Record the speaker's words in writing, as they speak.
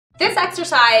This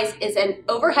exercise is an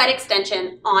overhead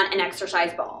extension on an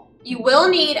exercise ball. You will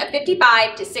need a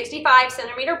 55 to 65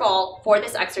 centimeter ball for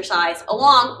this exercise,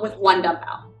 along with one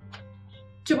dumbbell.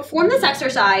 To perform this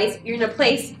exercise, you're going to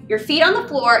place your feet on the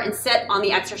floor and sit on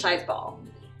the exercise ball.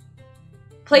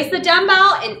 Place the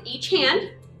dumbbell in each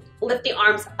hand. Lift the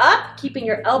arms up, keeping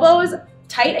your elbows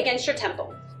tight against your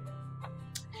temples.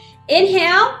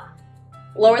 Inhale,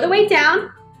 lower the weight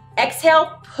down.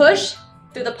 Exhale, push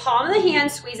through the palm of the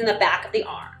hand, squeezing the back of the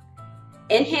arm.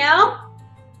 Inhale,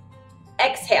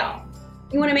 exhale.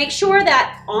 You want to make sure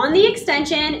that on the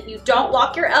extension, you don't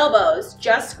lock your elbows.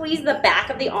 Just squeeze the back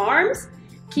of the arms.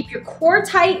 Keep your core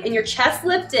tight and your chest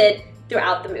lifted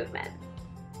throughout the movement.